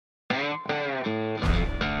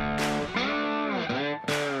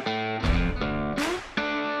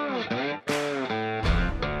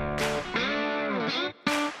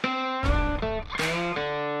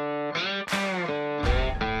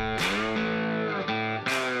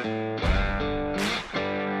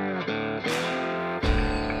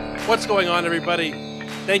What's going on, everybody?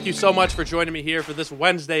 Thank you so much for joining me here for this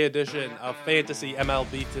Wednesday edition of Fantasy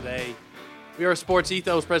MLB Today. We are a Sports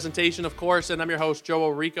Ethos presentation, of course, and I'm your host, Joe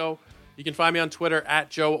Orico. You can find me on Twitter at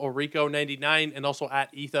JoeOrico99 and also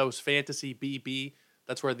at EthosFantasyBB.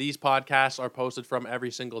 That's where these podcasts are posted from every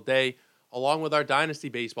single day, along with our Dynasty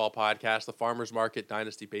Baseball podcast, the Farmers Market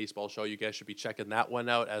Dynasty Baseball Show. You guys should be checking that one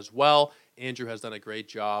out as well. Andrew has done a great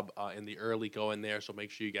job in the early going there, so make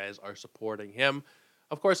sure you guys are supporting him.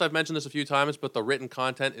 Of course, I've mentioned this a few times, but the written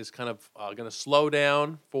content is kind of going to slow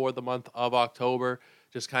down for the month of October.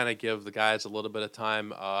 Just kind of give the guys a little bit of time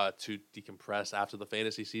to decompress after the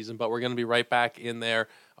fantasy season. But we're going to be right back in there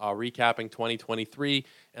recapping 2023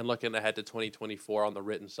 and looking ahead to 2024 on the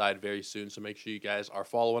written side very soon. So make sure you guys are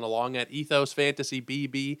following along at Ethos Fantasy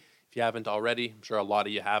BB if you haven't already. I'm sure a lot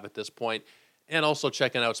of you have at this point. And also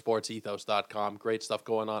checking out sportsethos.com. Great stuff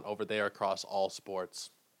going on over there across all sports.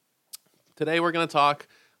 Today we're going to talk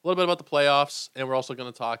a little bit about the playoffs, and we're also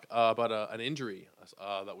going to talk about an injury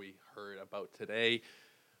that we heard about today.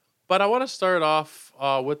 But I want to start off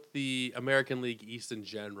with the American League East in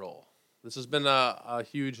general. This has been a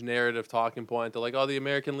huge narrative talking point. They're like, the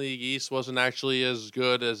American League East wasn't actually as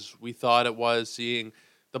good as we thought it was, seeing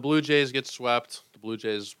the Blue Jays get swept. The Blue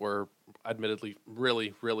Jays were admittedly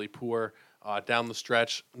really, really poor down the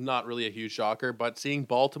stretch. Not really a huge shocker, but seeing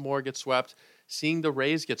Baltimore get swept, seeing the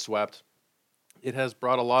Rays get swept, it has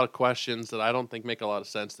brought a lot of questions that I don't think make a lot of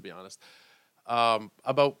sense, to be honest,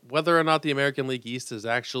 about whether or not the American League East is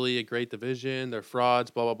actually a great division. They're frauds,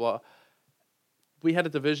 blah, blah, blah. We had a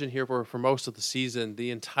division here where for most of the season, the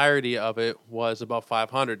entirety of it was above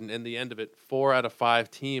 500. And in the end of it, 4 out of 5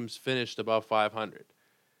 teams finished above 500.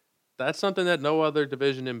 That's something that no other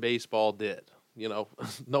division in baseball did. You know,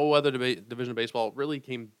 no other division of baseball really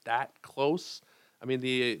came that close. I mean,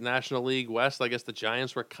 the National League West, I guess the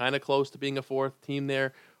Giants were kind of close to being a 4th team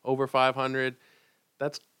there, over 500.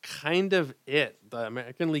 That's kind of it. The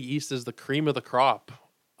American League East is the cream of the crop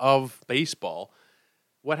of baseball.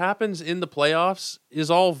 What happens in the playoffs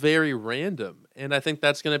is all very random, and I think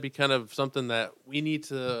that's going to be kind of something that we need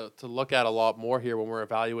to look at a lot more here when we're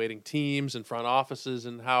evaluating teams and front offices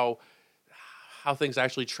and how things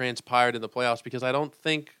actually transpired in the playoffs, because I don't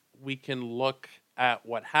think we can look at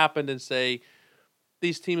what happened and say,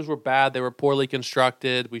 these teams were bad, they were poorly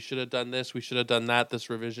constructed, we should have done this, we should have done that, this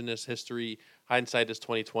revisionist history, hindsight is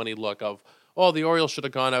 2020 look of, the Orioles should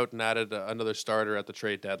have gone out and added another starter at the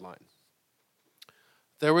trade deadline.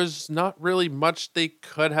 There was not really much they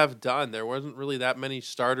could have done. There wasn't really that many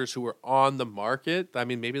starters who were on the market. I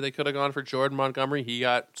mean, maybe they could have gone for Jordan Montgomery. He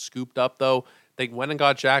got scooped up, though. They went and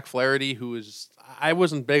got Jack Flaherty, who is, I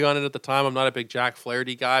wasn't big on it at the time. I'm not a big Jack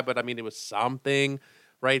Flaherty guy, but I mean, it was something.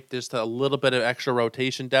 Right, just a little bit of extra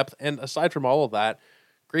rotation depth. And aside from all of that,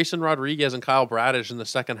 Grayson Rodriguez and Kyle Bradish in the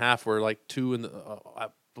second half were like two in the,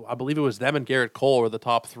 I believe it was them and Garrett Cole were the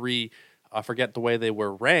top 3. I forget the way they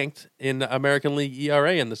were ranked in the American League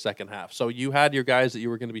ERA in the second half. So you had your guys that you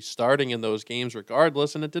were going to be starting in those games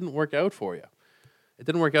regardless, and it didn't work out for you. It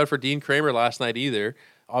didn't work out for Dean Kramer last night either.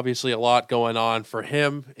 Obviously, a lot going on for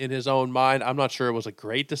him in his own mind. I'm not sure it was a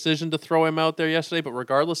great decision to throw him out there yesterday, but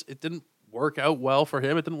regardless, it didn't work out well for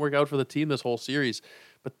him. It didn't work out for the team this whole series,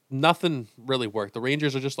 but nothing really worked. The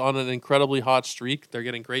Rangers are just on an incredibly hot streak. They're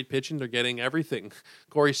getting great pitching. They're getting everything.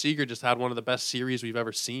 Corey Seager just had one of the best series we've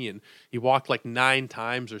ever seen. He walked like 9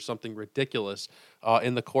 times or something ridiculous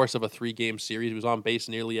in the course of a 3-game series. He was on base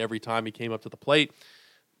nearly every time he came up to the plate.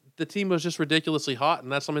 The team was just ridiculously hot, and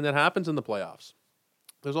that's something that happens in the playoffs.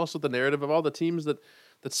 There's also the narrative of all the teams that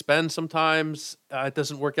spend sometimes, it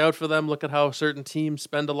doesn't work out for them. Look at how certain teams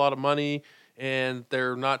spend a lot of money and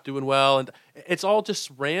they're not doing well. And it's all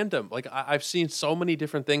just random. Like I've seen so many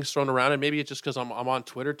different things thrown around, and maybe it's just because I'm on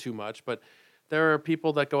Twitter too much, but there are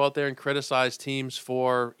people that go out there and criticize teams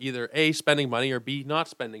for either A, spending money, or B, not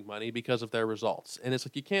spending money because of their results. And it's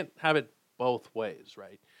like you can't have it both ways,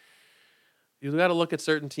 right? You've got to look at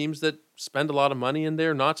certain teams that spend a lot of money and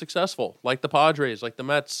they're not successful, like the Padres, like the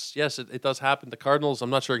Mets. Yes, it does happen. The Cardinals,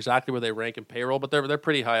 I'm not sure exactly where they rank in payroll, but they're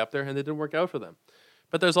pretty high up there, and it didn't work out for them.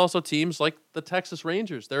 But there's also teams like the Texas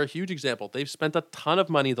Rangers. They're a huge example. They've spent a ton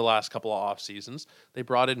of money the last couple of off seasons. They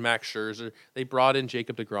brought in Max Scherzer. They brought in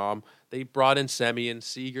Jacob deGrom. They brought in Semien,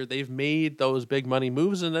 Seager. They've made those big money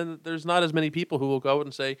moves, and then there's not as many people who will go out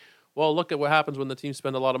and say, well, look at what happens when the teams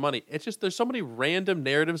spend a lot of money. It's just there's so many random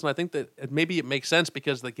narratives, and I think that maybe it makes sense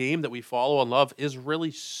because the game that we follow and love is really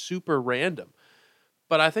super random.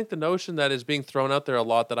 But I think the notion that is being thrown out there a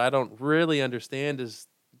lot that I don't really understand is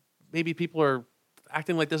maybe people are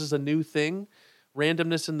acting like this is a new thing.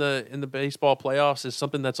 Randomness in the baseball playoffs is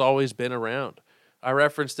something that's always been around. I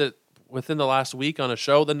referenced it within the last week on a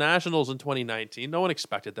show. The Nationals in 2019, no one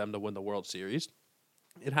expected them to win the World Series.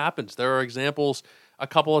 It happens. There are examples a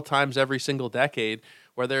couple of times every single decade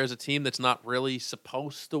where there is a team that's not really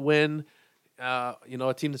supposed to win. A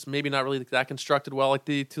team that's maybe not really that constructed well, like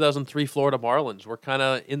the 2003 Florida Marlins. Were kind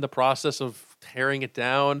of in the process of tearing it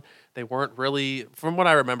down. They weren't really, from what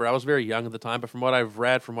I remember, I was very young at the time, but from what I've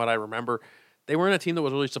read, from what I remember, they weren't a team that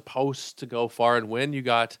was really supposed to go far and win. You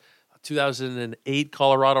got 2008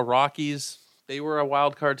 Colorado Rockies. They were a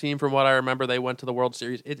wild card team from what I remember. They went to the World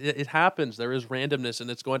Series. It happens. There is randomness,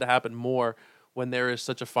 and it's going to happen more when there is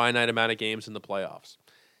such a finite amount of games in the playoffs.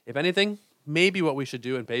 If anything, maybe what we should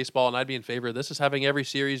do in baseball, and I'd be in favor of this, is having every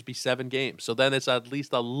series be 7 games. So then it's at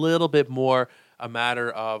least a little bit more a matter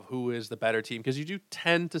of who is the better team, because you do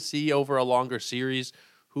tend to see over a longer series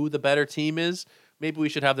who the better team is. Maybe we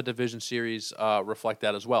should have the division series reflect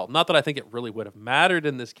that as well. Not that I think it really would have mattered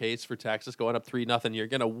in this case for Texas going up 3-0. You're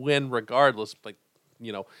going to win regardless,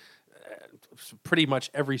 pretty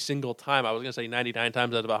much every single time. I was going to say 99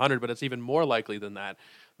 times out of 100, but it's even more likely than that.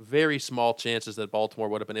 Very small chances that Baltimore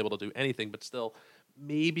would have been able to do anything, but still,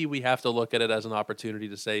 maybe we have to look at it as an opportunity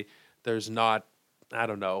to say there's not,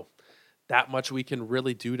 that much we can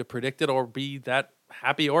really do to predict it or be that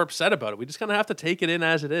happy or upset about it. We just kind of have to take it in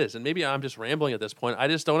as it is. And maybe I'm just rambling at this point. I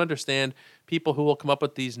just don't understand people who will come up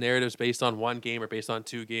with these narratives based on 1 game or based on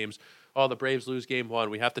 2 games. Oh, the Braves lose game 1.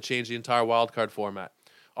 We have to change the entire wild card format.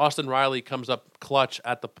 Austin Riley comes up clutch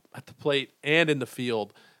at the plate and in the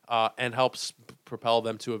field and helps propel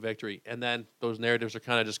them to a victory. And then those narratives are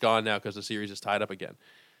kind of just gone now because the series is tied up again.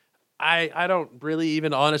 I don't really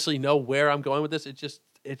even honestly know where I'm going with this.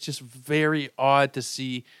 It's just very odd to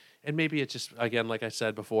see. And maybe it's just, again, like I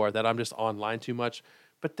said before, that I'm just online too much.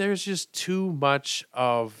 But there's just too much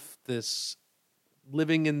of this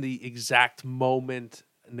living in the exact moment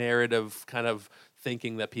narrative kind of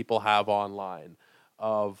thinking that people have online.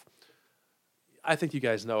 I think you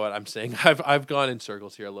guys know what I'm saying. I've gone in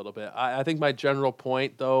circles here a little bit. I think my general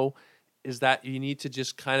point, though, is that you need to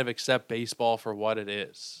just kind of accept baseball for what it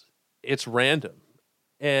is. It's random.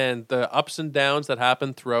 And the ups and downs that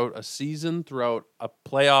happen throughout a season, throughout a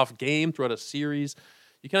playoff game, throughout a series,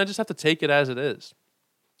 you kind of just have to take it as it is.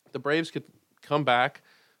 The Braves could come back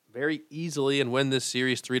very easily and win this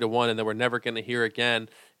series 3-1, and then we're never going to hear again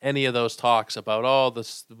any of those talks about,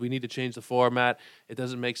 we need to change the format. It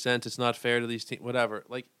doesn't make sense. It's not fair to these teams, whatever.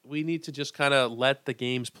 Like, we need to just kind of let the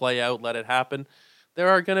games play out, let it happen. There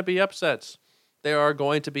are going to be upsets. There are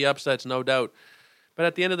going to be upsets, no doubt. But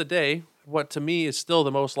at the end of the day, what to me is still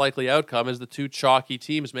the most likely outcome is the 2 chalky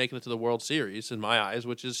teams making it to the World Series, in my eyes,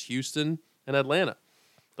 which is Houston and Atlanta.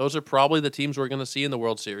 Those are probably the teams we're going to see in the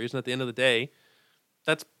World Series. And at the end of the day,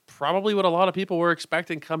 that's probably what a lot of people were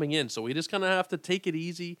expecting coming in. So we just kind of have to take it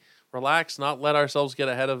easy, relax, not let ourselves get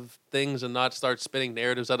ahead of things and not start spinning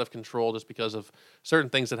narratives out of control just because of certain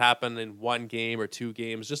things that happen in 1 game or 2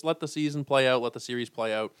 games. Just let the season play out, let the series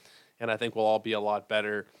play out. And I think we'll all be a lot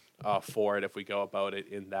better for it if we go about it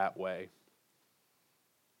in that way.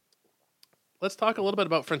 Let's talk a little bit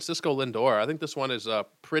about Francisco Lindor. I think this one is a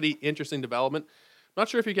pretty interesting development. I'm not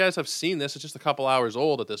sure if you guys have seen this. It's just a couple hours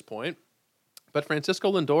old at this point. But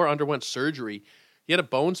Francisco Lindor underwent surgery. He had a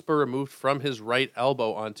bone spur removed from his right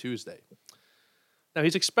elbow on Tuesday. Now,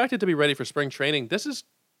 he's expected to be ready for spring training. This is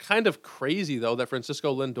kind of crazy, though, that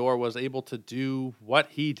Francisco Lindor was able to do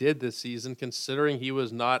what he did this season, considering he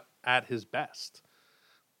was not at his best.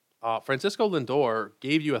 Francisco Lindor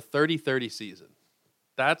gave you a 30-30 season.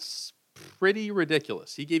 That's pretty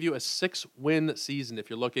ridiculous. He gave you a 6-win season if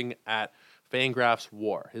you're looking at Fangraphs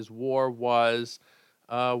WAR. His WAR was,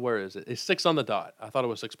 where is it? It's 6 on the dot. I thought it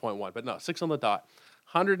was 6.1, but no, 6 on the dot.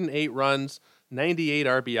 108 runs, 98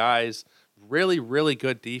 RBIs, really, really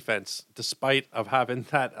good defense despite of having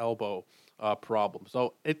that elbow problem.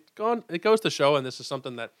 So it goes to show, and this is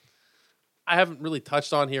something that I haven't really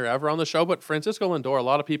touched on here ever on the show, but Francisco Lindor, a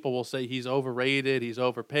lot of people will say he's overrated, he's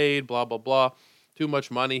overpaid, blah, blah, blah, too much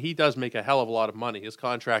money. He does make a hell of a lot of money. His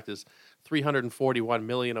contract is $341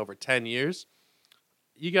 million over 10 years.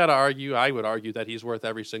 You got to argue, I would argue, that he's worth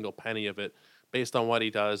every single penny of it based on what he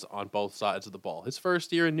does on both sides of the ball. His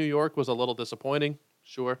first year in New York was a little disappointing,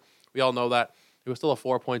 sure. We all know that. It was still a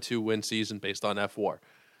 4.2 win season based on F4.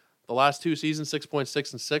 The last 2 seasons,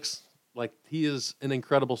 6.6 and 6. Like, he is an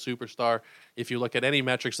incredible superstar. If you look at any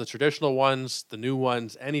metrics, the traditional ones, the new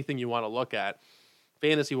ones, anything you want to look at,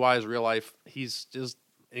 fantasy-wise, real life, he's just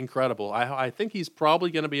incredible. I think he's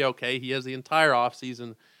probably going to be okay. He has the entire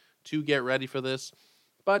offseason to get ready for this,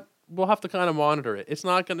 but we'll have to kind of monitor it. It's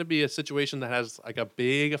not going to be a situation that has like a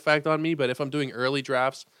big effect on me, but if I'm doing early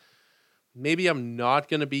drafts, maybe I'm not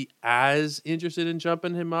going to be as interested in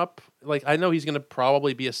jumping him up. Like, I know he's going to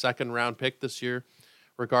probably be a second round pick this year,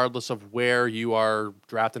 regardless of where you are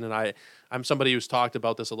drafting. And I'm somebody who's talked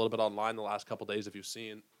about this a little bit online the last couple of days. If you've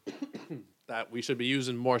seen that, we should be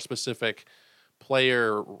using more specific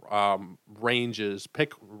player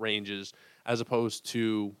pick ranges, as opposed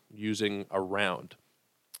to using a round.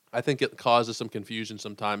 I think it causes some confusion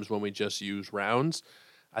sometimes when we just use rounds.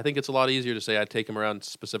 I think it's a lot easier to say I'd take him around a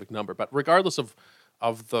specific number. But regardless of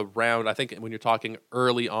the round, I think when you're talking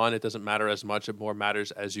early on, it doesn't matter as much. It more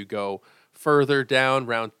matters as you go further down,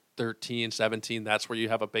 round 13, 17. That's where you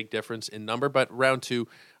have a big difference in number. But round 2,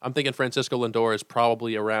 I'm thinking Francisco Lindor is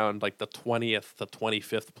probably around like the 20th to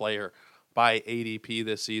 25th player by ADP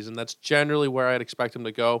this season. That's generally where I'd expect him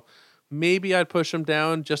to go. Maybe I'd push him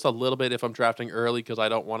down just a little bit if I'm drafting early, because I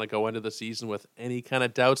don't want to go into the season with any kind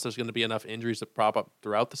of doubts. There's going to be enough injuries that prop up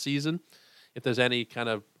throughout the season. If there's any kind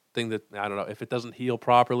of thing that, I don't know, if it doesn't heal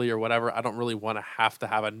properly or whatever, I don't really want to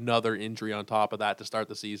have another injury on top of that to start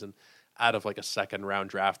the season out of like a second round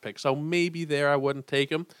draft pick. So maybe there I wouldn't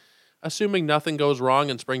take him. Assuming nothing goes wrong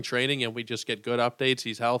in spring training and we just get good updates,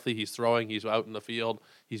 he's healthy, he's throwing, he's out in the field,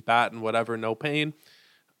 he's batting, whatever, no pain,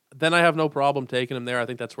 then I have no problem taking him there. I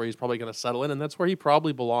think that's where he's probably going to settle in, and that's where he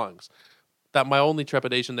probably belongs. That my only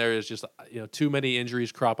trepidation there is just too many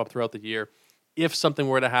injuries crop up throughout the year. If something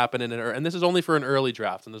were to happen and this is only for an early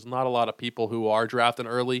draft, and there's not a lot of people who are drafting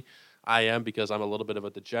early. I am, because I'm a little bit of a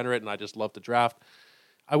degenerate and I just love to draft.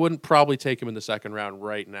 I wouldn't probably take him in the second round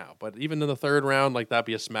right now, but even in the third round, like, that'd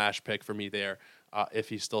be a smash pick for me there. If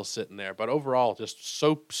he's still sitting there. But overall, just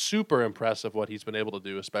so super impressive what he's been able to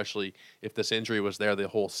do, especially if this injury was there the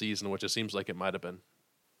whole season, which it seems like it might have been.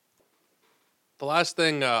 The last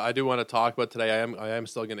thing I do want to talk about today, I am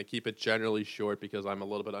still going to keep it generally short because I'm a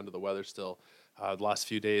little bit under the weather still. The last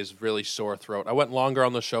few days, really sore throat. I went longer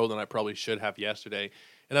on the show than I probably should have yesterday.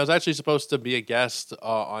 And I was actually supposed to be a guest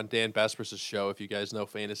on Dan Besbris' show, if you guys know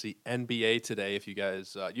Fantasy NBA today. If you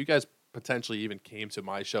guys potentially even came to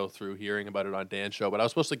my show through hearing about it on Dan's show. But I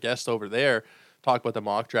was supposed to guest over there, talk about the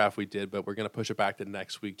mock draft we did, but we're going to push it back to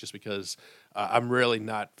next week just because I'm really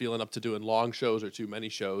not feeling up to doing long shows or too many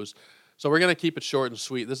shows. So we're going to keep it short and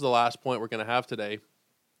sweet. This is the last point we're going to have today.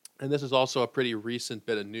 And this is also a pretty recent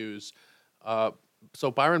bit of news.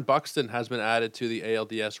 So Byron Buxton has been added to the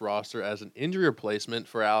ALDS roster as an injury replacement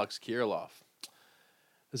for Alex Kirilloff.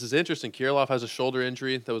 This is interesting. Kirilloff has a shoulder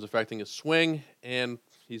injury that was affecting his swing, and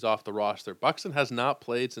he's off the roster. Buxton has not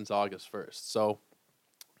played since August 1st. So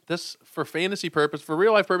this, for fantasy purpose, for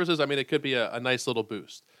real life purposes, I mean, it could be a nice little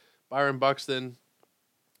boost. Byron Buxton,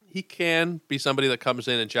 he can be somebody that comes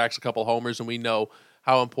in and jacks a couple homers, and we know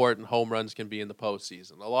how important home runs can be in the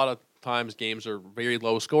postseason. A lot of times games are very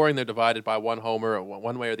low scoring. They're divided by one homer or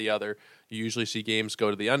one way or the other. You usually see games go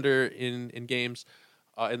to the under in games,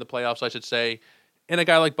 in the playoffs, I should say. And a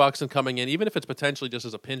guy like Buxton coming in, even if it's potentially just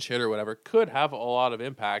as a pinch hitter or whatever, could have a lot of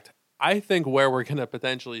impact. I think where we're going to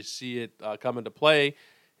potentially see it come into play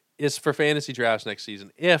is for fantasy drafts next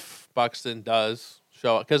season. If Buxton does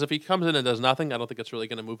show up, because if he comes in and does nothing, I don't think it's really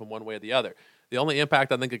going to move him one way or the other. The only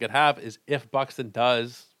impact I think it could have is if Buxton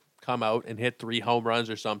does come out and hit 3 home runs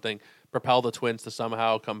or something, propel the Twins to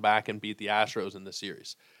somehow come back and beat the Astros in the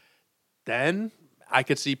series. Then I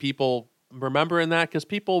could see people remembering that, because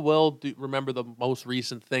people will remember the most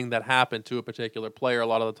recent thing that happened to a particular player a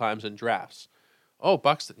lot of the times in drafts. Oh,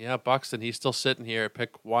 Buxton. Yeah, Buxton. He's still sitting here at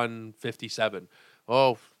pick 157.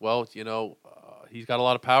 Oh, well, he's got a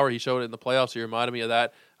lot of power. He showed it in the playoffs. He reminded me of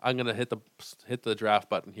that. I'm going to hit the draft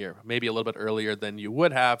button here, maybe a little bit earlier than you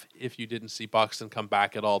would have if you didn't see Buxton come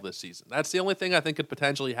back at all this season. That's the only thing I think could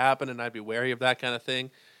potentially happen, and I'd be wary of that kind of thing.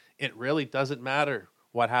 It really doesn't matter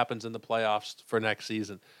what happens in the playoffs for next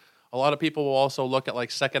season. A lot of people will also look at like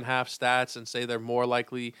second half stats and say they're more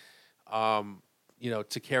likely,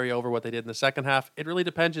 to carry over what they did in the second half. It really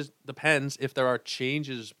depends if there are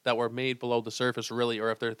changes that were made below the surface, really, or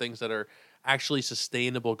if there are things that are actually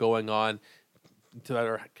sustainable going on that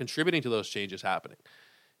are contributing to those changes happening.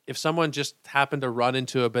 If someone just happened to run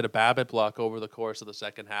into a bit of BABIP luck over the course of the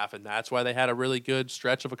second half, and that's why they had a really good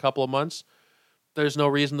stretch of a couple of months, there's no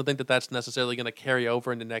reason to think that that's necessarily going to carry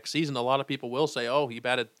over into next season. A lot of people will say, oh, he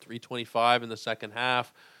batted .325 in the second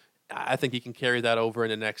half. I think he can carry that over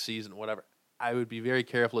into next season, whatever. I would be very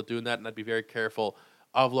careful of doing that, and I'd be very careful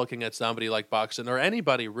of looking at somebody like Buxton or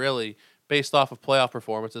anybody really based off of playoff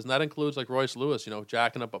performances, and that includes like Royce Lewis,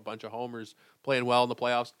 jacking up a bunch of homers, playing well in the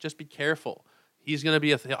playoffs. Just be careful. He's going to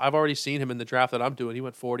be I've already seen him in the draft that I'm doing. He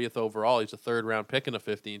went 40th overall. He's a third-round pick in a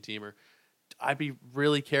 15-teamer. I'd be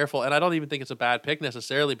really careful. And I don't even think it's a bad pick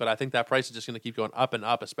necessarily, but I think that price is just going to keep going up and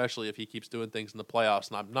up, especially if he keeps doing things in the playoffs.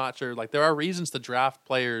 And I'm not sure. Like, there are reasons to draft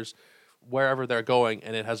players wherever they're going,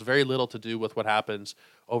 and it has very little to do with what happens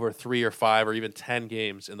over 3 or 5 or even 10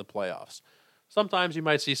 games in the playoffs. Sometimes you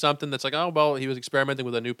might see something that's like, oh, well, he was experimenting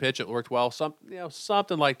with a new pitch. It worked well.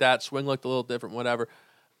 Something like that. Swing looked a little different, whatever.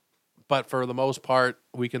 But for the most part,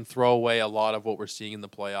 we can throw away a lot of what we're seeing in the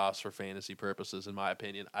playoffs for fantasy purposes, in my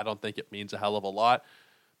opinion. I don't think it means a hell of a lot.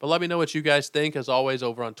 But let me know what you guys think. As always,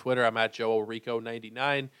 over on Twitter, I'm at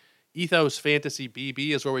JoeOrico99. Ethos Fantasy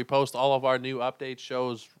BB is where we post all of our new updates,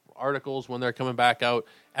 shows, articles when they're coming back out.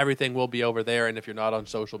 Everything will be over there. And if you're not on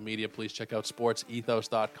social media, please check out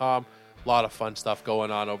sportsethos.com. A lot of fun stuff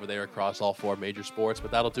going on over there across all 4 major sports.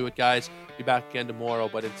 But that'll do it, guys. Be back again tomorrow.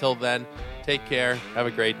 But until then, take care, have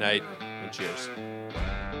a great night, and cheers.